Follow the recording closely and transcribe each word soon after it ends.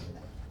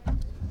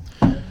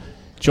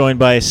Joined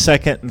by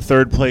second and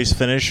third place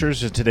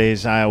finishers in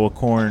today's Iowa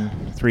Corn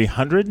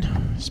 300.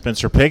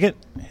 Spencer Pigot,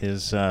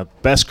 his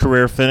best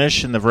career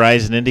finish in the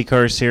Verizon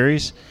IndyCar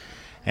Series,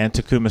 and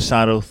Takuma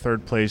Sato,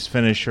 third place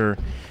finisher,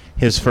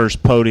 his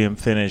first podium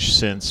finish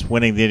since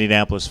winning the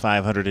Indianapolis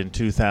 500 in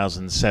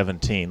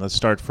 2017. Let's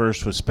start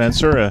first with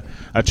Spencer.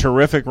 A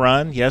terrific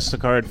run. Yes, the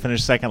car had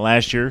finished second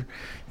last year,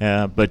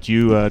 but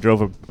you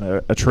drove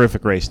a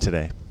terrific race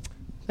today.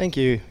 Thank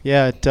you.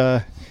 Yeah,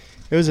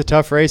 it was a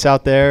tough race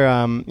out there.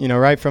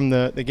 Right from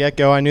the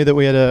get-go, I knew that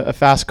we had a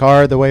fast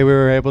car. The way we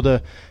were able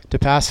to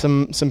pass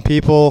some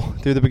people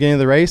through the beginning of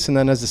the race, and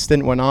then as the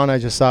stint went on, I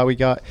just thought we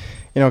got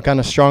kind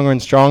of stronger and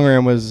stronger,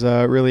 and was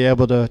really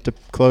able to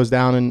close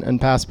down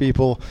and pass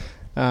people.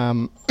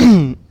 I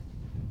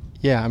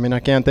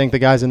can't thank the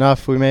guys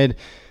enough. We made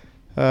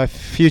a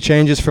few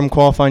changes from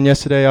qualifying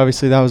yesterday.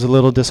 Obviously, that was a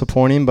little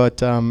disappointing,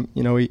 but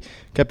we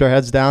kept our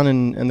heads down,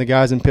 and the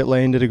guys in pit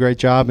lane did a great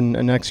job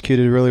and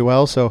executed really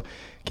well. So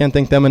can't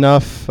thank them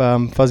enough.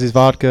 Fuzzy's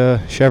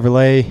Vodka,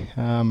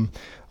 Chevrolet,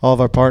 all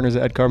of our partners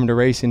at Ed Carpenter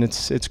Racing.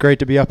 It's great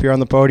to be up here on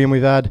the podium.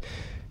 We've had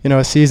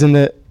a season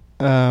that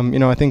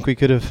I think we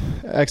could have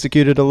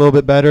executed a little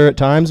bit better at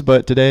times,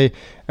 but today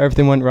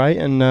everything went right,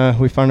 and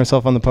we found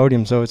ourselves on the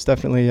podium. So it's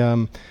definitely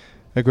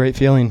a great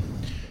feeling.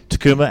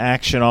 Takuma,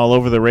 action all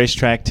over the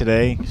racetrack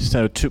today.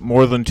 So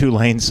more than two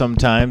lanes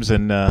sometimes,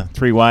 and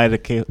three wide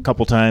a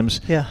couple times.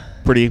 Yeah.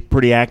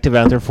 Pretty active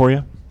out there for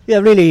you. Yeah,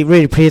 really,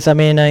 really pleased. I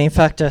mean, in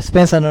fact,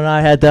 Spencer and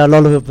I had a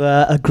lot of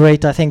a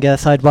great, I think,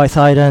 side by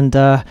side, and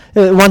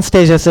one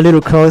stage was a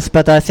little close,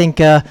 but I think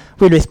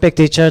we respect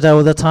each other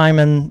all the time.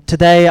 And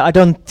today, I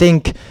don't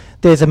think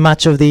there's a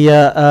much of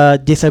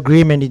the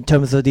disagreement in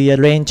terms of the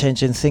lane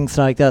change and things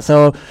like that.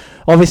 So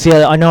obviously,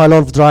 I know a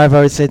lot of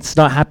drivers, it's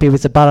not happy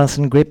with the balance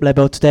and grip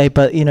level today,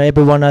 but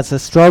everyone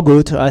has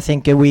struggled. I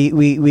think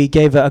we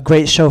gave a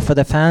great show for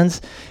the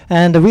fans,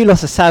 and we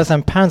lost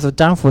 1,000 pounds of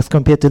downforce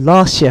compared to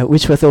last year,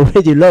 which was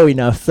already low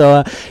enough.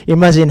 So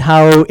imagine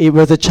how it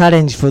was a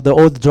challenge for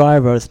all the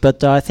drivers.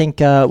 But I think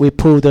we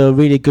pulled a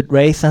really good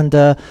race, and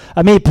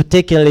me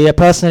particularly,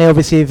 personally,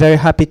 obviously very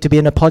happy to be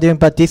in the podium.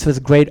 But this was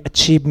a great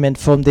achievement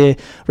from the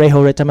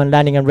Rahal Retirement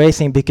Landing and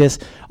Racing, because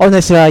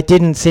honestly, I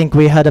didn't think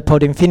we had a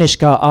podium finish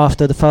car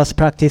after the first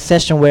practice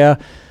session, where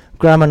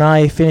Graham and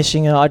I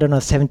finishing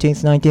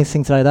 17th, 19th,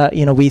 things like that.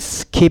 We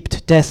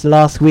skipped test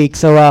last week,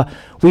 so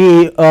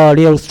we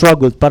really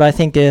struggled. But I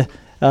think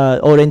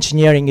all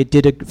engineering, it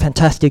did a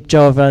fantastic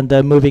job, and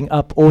moving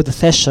up all the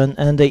session,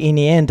 and in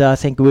the end, I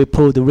think we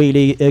pulled a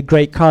really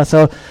great car.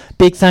 So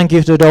big thank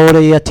you to all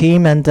the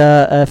team, and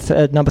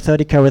number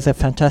 30 car was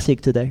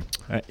fantastic today.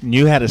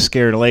 You had a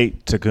scare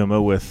late,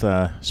 Takuma, with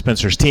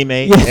Spencer's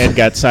teammate. Yes. Ed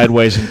got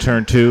sideways in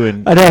turn two,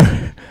 and I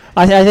know.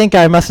 I think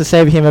I must have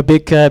saved him a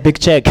big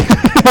check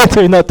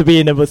to not to be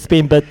in a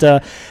spin, but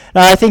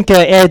I think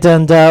Ed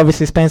and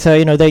obviously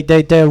Spencer,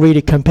 they're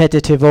really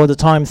competitive all the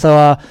time.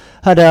 So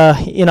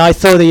I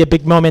saw the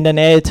big moment in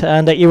Ed,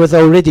 and it was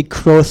already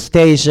cross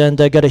stage, and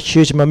got a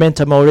huge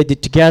momentum already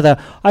together.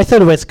 I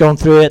thought he was going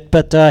through it,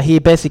 but he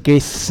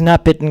basically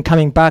snapped it and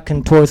coming back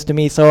and towards to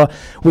me. So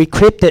we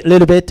crept it a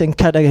little bit and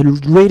cut a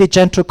really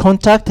gentle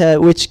contact,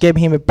 which gave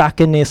him a back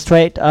in the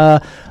straight.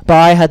 But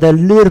I had a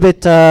little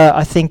bit,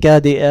 I think,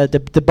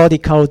 the body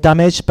car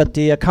damage, but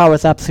the car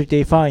was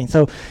absolutely fine.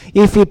 So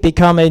if it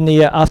become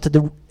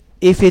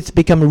if it's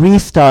become a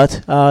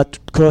restart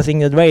closing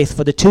the race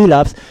for the 2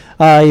 laps,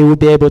 you will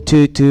be able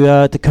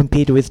to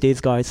compete with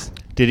these guys.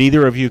 Did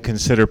either of you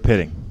consider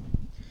pitting?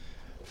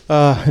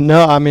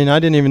 No, I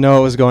didn't even know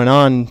what was going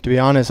on, to be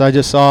honest. I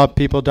just saw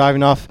people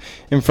diving off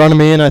in front of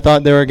me, and I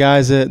thought there were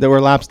guys that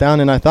were laps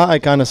down, and I thought I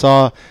kind of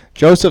saw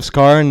Joseph's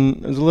car,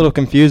 and I was a little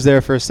confused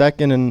there for a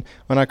second, and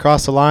when I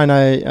crossed the line,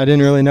 I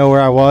didn't really know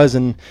where I was,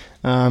 and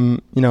I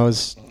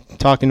was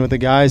talking with the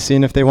guys,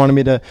 seeing if they wanted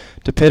me to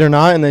pit or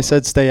not, and they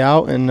said stay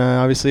out, and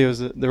obviously it was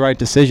the right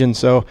decision.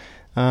 So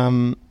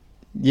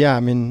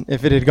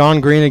if it had gone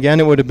green again,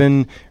 it would have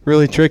been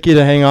really tricky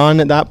to hang on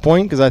at that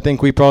point, because I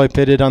think we probably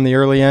pitted on the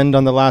early end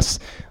on the last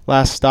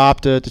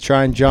stop to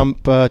try and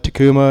jump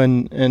Takuma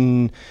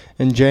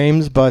and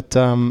James. But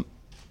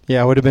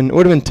it would have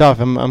been tough.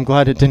 I'm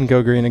glad it didn't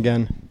go green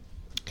again.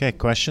 Okay,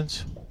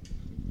 questions?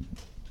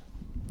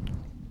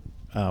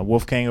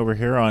 Wolfgang over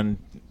here on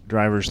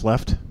driver's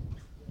left.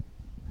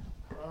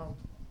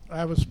 I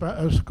have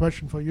a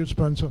question for you,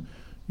 Spencer.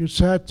 You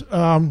said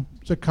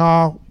the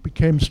car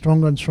became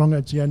stronger and stronger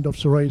at the end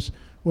of the race.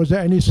 Was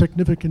there any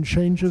significant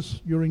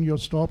changes during your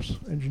stops,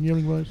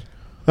 engineering-wise?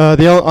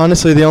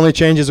 Honestly, the only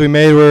changes we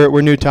made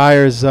were new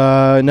tires.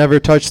 Never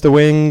touched the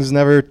wings.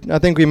 I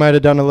think we might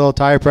have done a little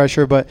tire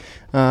pressure, but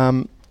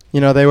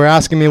they were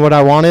asking me what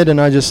I wanted, and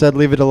I just said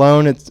leave it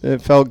alone.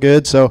 It felt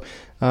good. So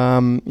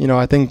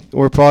I think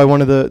we're probably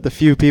one of the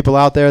few people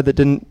out there that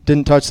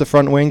didn't touch the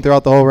front wing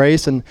throughout the whole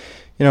race, and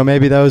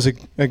maybe that was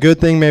a good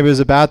thing, maybe it was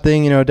a bad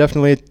thing.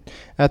 Definitely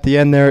at the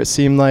end there, it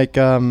seemed like,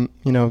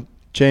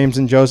 James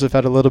and Joseph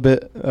had a little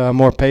bit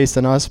more pace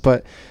than us,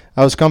 but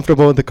I was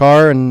comfortable with the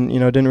car and,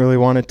 didn't really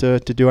want it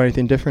to do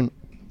anything different.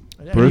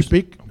 Bruce?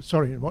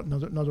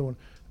 Another one.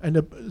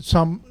 and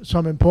some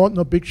important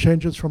or big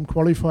changes from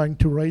qualifying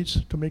to race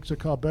to make the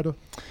car better?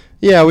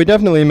 Yeah, we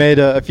definitely made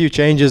a few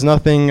changes.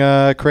 Nothing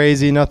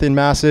crazy, nothing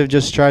massive.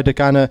 Just tried to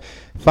kind of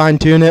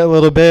fine-tune it a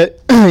little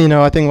bit.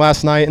 I think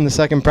last night in the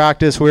second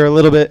practice we were a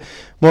little bit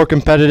more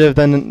competitive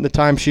than the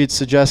timesheets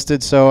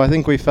suggested. So I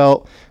think we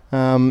felt,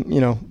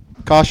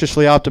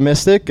 cautiously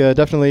optimistic.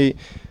 Definitely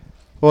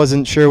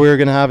wasn't sure we were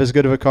going to have as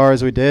good of a car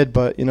as we did,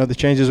 but the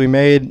changes we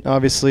made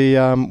obviously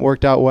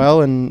worked out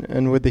well.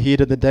 And with the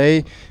heat of the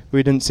day,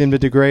 we didn't seem to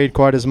degrade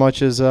quite as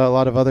much as a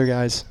lot of other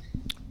guys.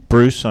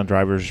 Bruce on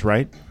driver's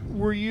right.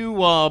 Were you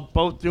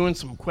both doing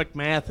some quick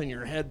math in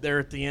your head there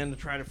at the end to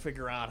try to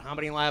figure out how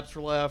many laps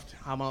are left,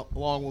 how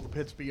long will the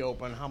pits be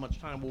open, how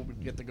much time will we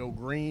get to go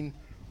green,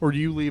 or do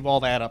you leave all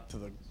that up to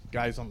the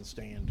guys on the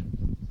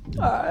stand?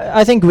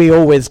 I think we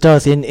always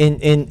does in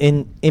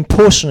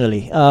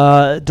portionally.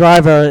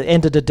 Driver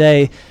end of the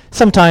day,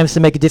 sometimes to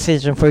make a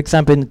decision, for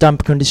example, in the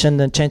dump condition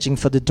and changing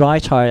for the dry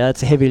tire, that's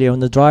heavily on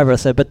the driver.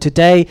 So, but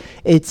today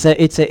it's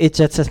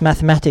just a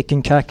mathematical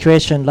and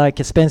calculation,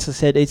 like Spencer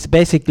said. It's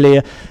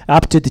basically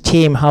up to the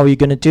team how you're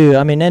going to do.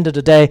 I mean, end of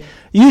the day,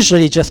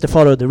 usually just to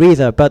follow the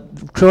reader,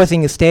 but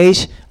crossing a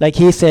stage, like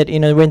he said,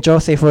 when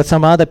Joseph or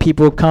some other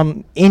people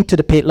come into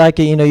the pit, like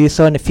you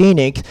saw in the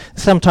Phoenix,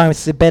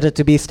 sometimes it's better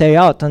to stay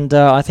out. And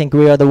I think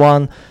we are the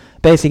one.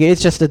 Basically,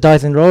 it's just a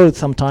dice and roll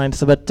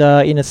sometimes. But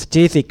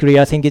statistically,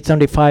 I think it's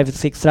only 5 or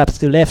 6 laps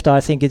to left. I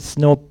think it's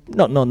no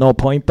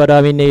point. But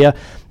I mean,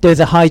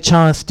 there's a high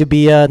chance to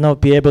be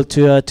not be able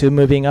to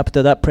moving up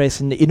to that place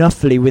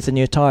enoughly with a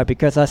new tire,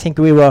 because I think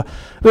we were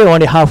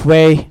only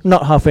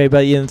not halfway,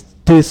 but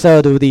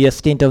 2/3 of the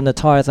stint on the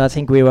tires. I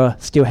think we were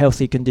still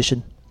healthy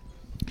condition.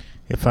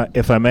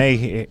 If I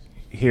may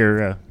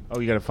here,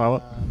 you got a follow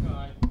up.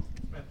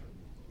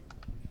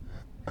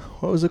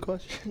 What was the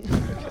question?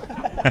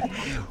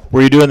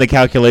 Were you doing the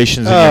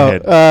calculations in your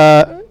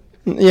head?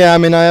 Yeah, I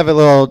mean, I have a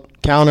little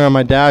counter on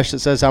my dash that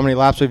says how many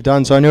laps we've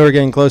done, so I knew we were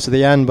getting close to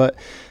the end. But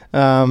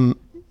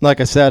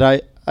like I said,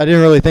 I didn't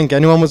really think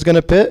anyone was going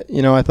to pit.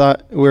 I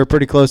thought we were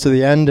pretty close to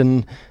the end,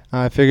 and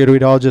I figured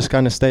we'd all just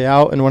kind of stay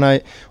out. And when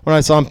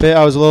I saw him pit,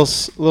 I was a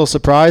little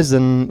surprised,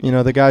 and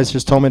the guys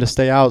just told me to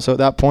stay out. So at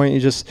that point,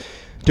 you just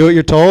do what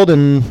you're told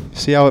and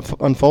see how it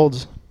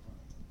unfolds.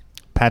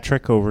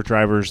 Patrick over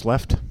driver's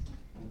left.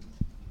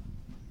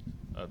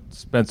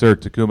 Spencer,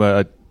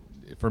 Takuma,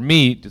 for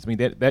me,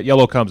 that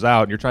yellow comes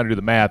out, and you're trying to do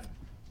the math.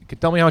 You can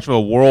tell me how much of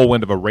a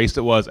whirlwind of a race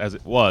it was as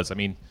it was. I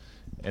mean,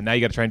 and now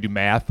you got to try and do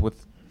math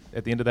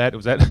at the end of that.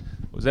 Was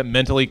that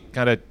mentally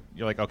kind of,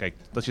 you're like, okay,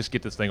 let's just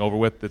get this thing over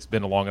with. It's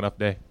been a long enough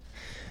day.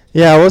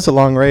 Yeah, it was a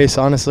long race,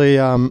 honestly.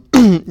 I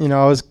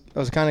was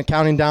kind of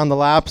counting down the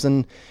laps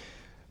and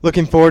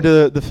looking forward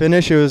to the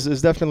finish. It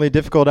was definitely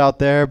difficult out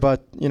there,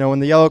 but when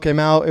the yellow came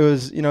out, it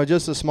was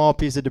just a small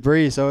piece of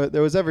debris. So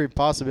there was every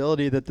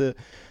possibility that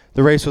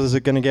the race was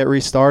going to get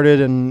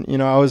restarted. And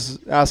I was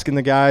asking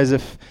the guys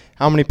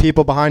how many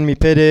people behind me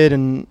pitted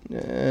and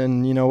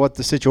what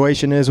the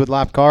situation is with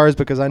lap cars,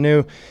 because I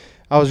knew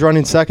I was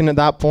running second at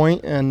that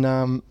point.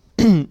 And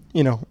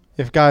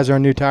if guys are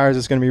on new tires,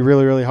 it's going to be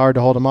really, really hard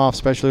to hold them off,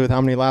 especially with how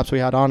many laps we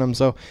had on them.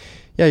 So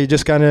yeah, you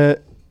just kind of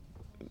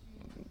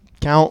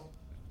count,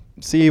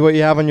 see what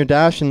you have on your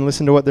dash and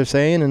listen to what they're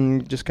saying,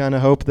 and just kind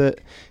of hope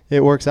that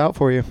it works out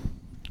for you.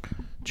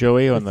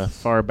 Joey on the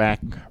far back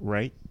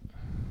right.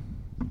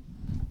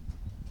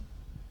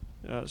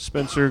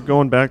 Spencer,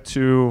 going back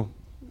to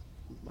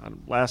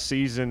last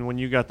season when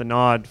you got the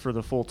nod for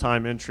the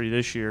full-time entry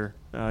this year,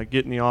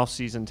 getting the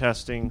off-season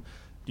testing,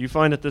 do you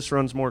find that this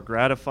run's more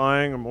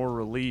gratifying or more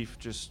relief,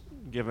 just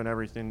given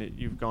everything that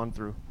you've gone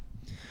through?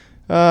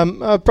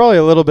 Probably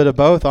a little bit of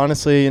both,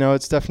 honestly.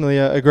 It's definitely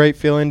a great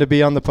feeling to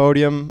be on the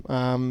podium.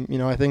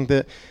 I think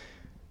that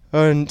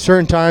in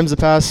certain times the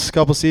past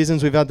couple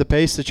seasons we've had the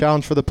pace to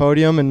challenge for the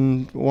podium,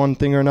 and one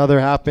thing or another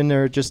happened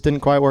or it just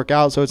didn't quite work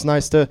out. So it's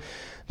nice to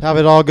have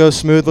it all go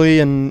smoothly,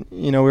 and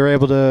we were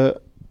able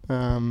to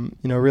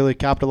really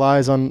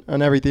capitalize on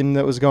everything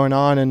that was going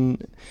on,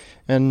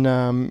 and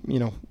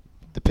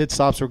the pit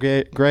stops were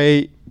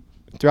great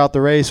throughout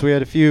the race. We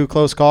had a few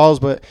close calls,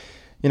 but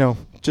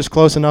just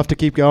close enough to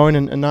keep going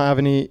and not have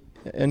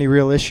any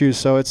real issues.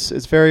 So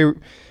it's very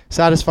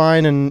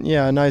satisfying, and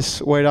yeah, a nice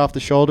weight off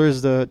the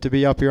shoulders to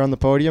be up here on the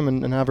podium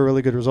and have a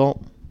really good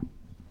result.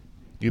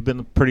 You've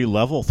been pretty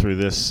level through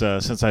this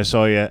since I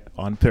saw you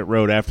on pit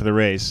road after the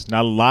race.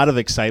 Not a lot of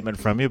excitement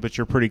from you, but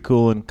you're pretty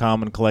cool and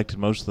calm and collected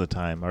most of the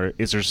time. Or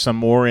is there some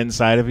more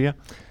inside of you?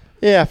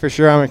 Yeah, for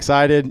sure. I'm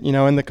excited.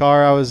 In the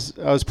car, I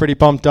was pretty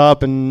pumped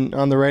up, and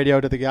on the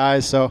radio to the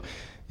guys. So,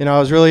 I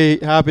was really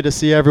happy to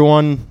see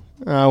everyone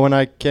when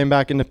I came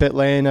back into pit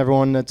lane.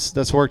 Everyone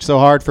that's worked so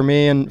hard for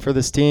me and for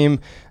this team,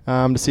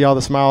 to see all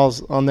the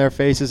smiles on their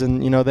faces,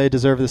 and they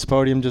deserve this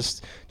podium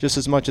just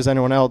as much as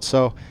anyone else.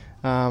 So,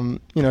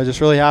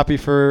 just really happy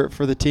for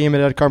the team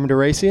at Ed Carpenter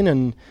Racing,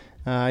 and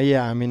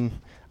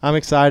I'm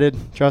excited.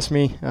 Trust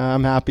me,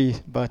 I'm happy.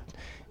 But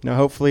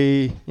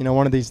hopefully,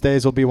 one of these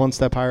days we'll be one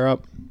step higher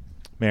up.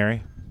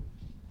 Mary.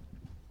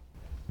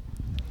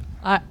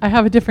 I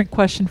have a different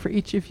question for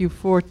each of you.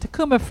 For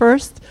Takuma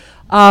first,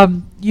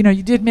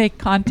 you did make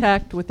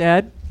contact with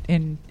Ed,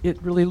 and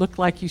it really looked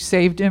like you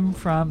saved him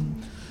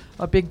from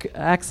a big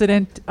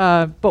accident.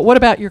 But what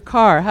about your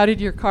car? How did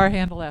your car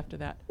handle after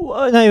that?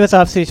 Well, no, it was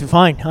absolutely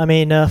fine. I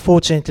mean,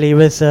 fortunately, it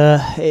was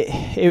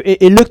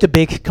it looked a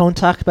big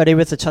contact, but it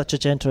was such a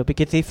gentle.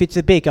 Because if it's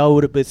a big, I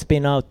would have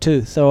been out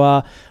too. So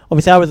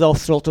obviously, I was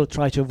off throttle,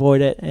 try to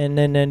avoid it, and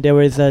then there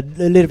was a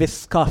little bit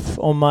scuff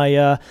on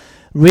my.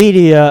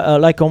 Really,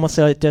 like almost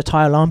the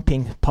tire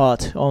lumping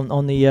part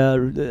on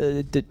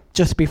the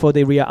just before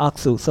the rear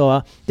axle.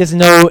 So there's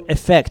no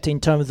effect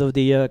in terms of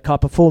the car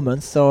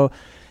performance. So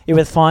it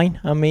was fine.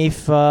 I mean,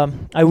 if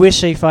I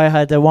wish if I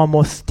had one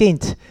more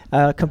stint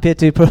compared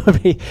to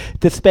probably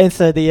the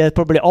Spencer, the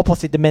probably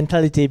opposite the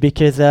mentality,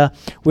 because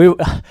we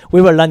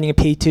were running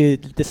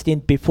P2 the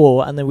stint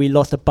before, and then we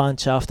lost a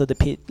bunch after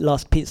the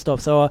last pit stop.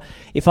 So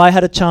if I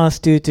had a chance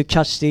to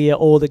catch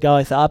all the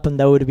guys up, and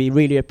that would be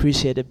really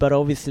appreciated. But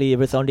obviously it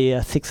was only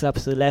 6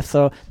 laps left,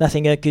 so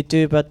nothing I could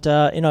do. But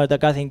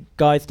the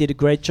guys did a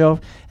great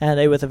job, and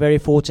it was very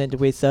fortunate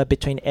with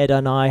between Ed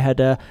and I had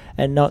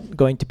and not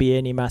going to be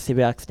any massive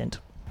accident.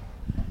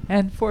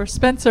 And for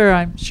Spencer,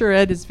 I'm sure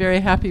Ed is very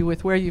happy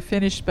with where you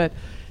finished, but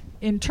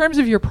in terms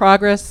of your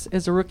progress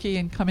as a rookie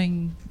and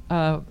coming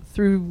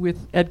through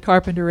with Ed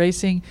Carpenter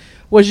Racing,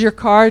 was your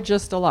car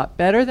just a lot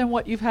better than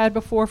what you've had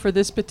before for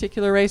this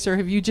particular race, or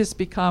have you just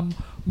become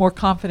more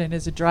confident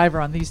as a driver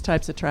on these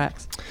types of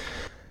tracks?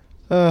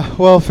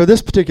 Well, for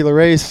this particular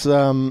race,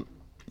 it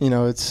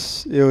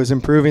was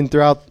improving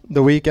throughout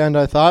the weekend,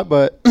 I thought,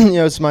 but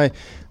it's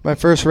my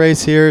first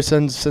race here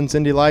since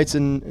Indy Lights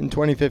in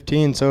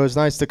 2015, so it was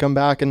nice to come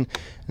back and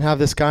have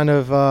this kind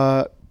of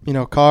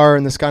car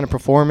and this kind of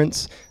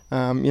performance.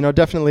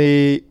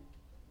 Definitely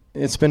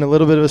it's been a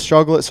little bit of a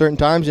struggle at certain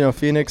times.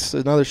 Phoenix,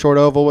 another short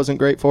oval, wasn't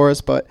great for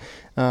us, but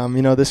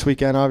this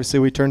weekend obviously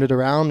we turned it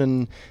around,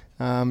 and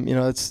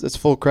it's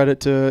full credit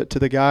to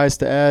the guys,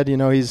 to Ed.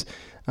 He's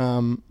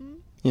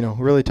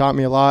really taught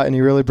me a lot, and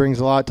he really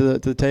brings a lot to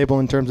the table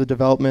in terms of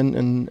development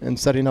and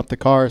setting up the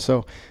car.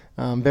 So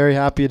I'm very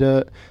happy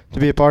to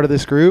be a part of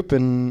this group,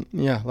 and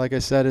like I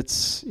said,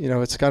 it's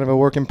kind of a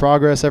work in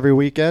progress every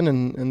weekend,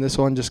 and this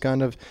one just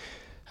kind of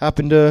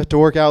happened to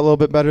work out a little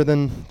bit better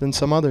than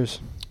some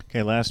others.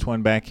 Okay, last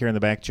one back here in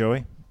the back,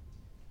 Joey.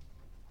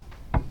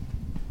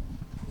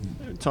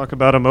 Talk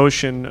about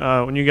emotion.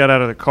 When you got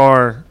out of the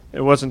car,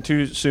 it wasn't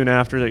too soon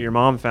after that your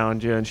mom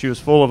found you, and she was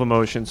full of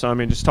emotion. So,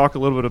 just talk a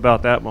little bit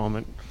about that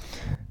moment.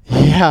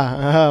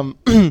 Yeah.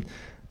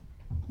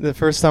 The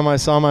first time I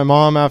saw my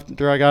mom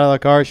after I got out of the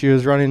car, she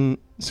was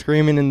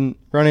screaming and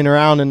running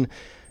around, and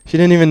she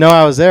didn't even know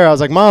I was there. I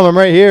was like, "Mom, I'm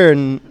right here."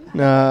 And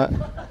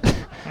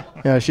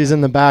she's in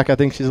the back. I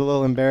think she's a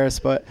little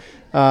embarrassed, but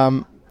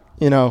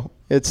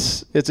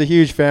it's a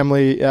huge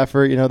family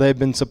effort. They've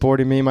been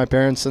supporting me, my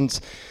parents, since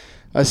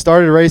I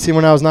started racing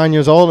when I was 9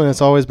 years old, and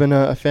it's always been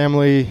a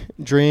family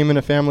dream and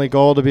a family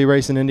goal to be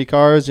racing Indy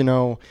cars.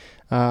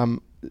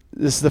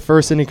 This is the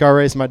first IndyCar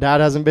race my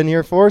dad hasn't been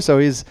here for, so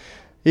he's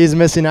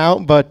missing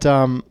out, but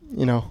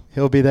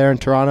he'll be there in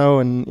Toronto,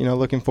 and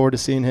looking forward to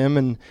seeing him.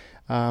 And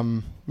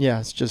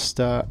it's just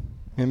it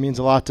means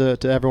a lot to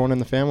everyone in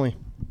the family.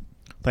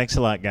 Thanks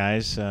a lot,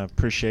 guys.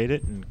 Appreciate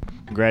it, and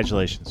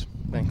congratulations.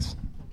 Thanks.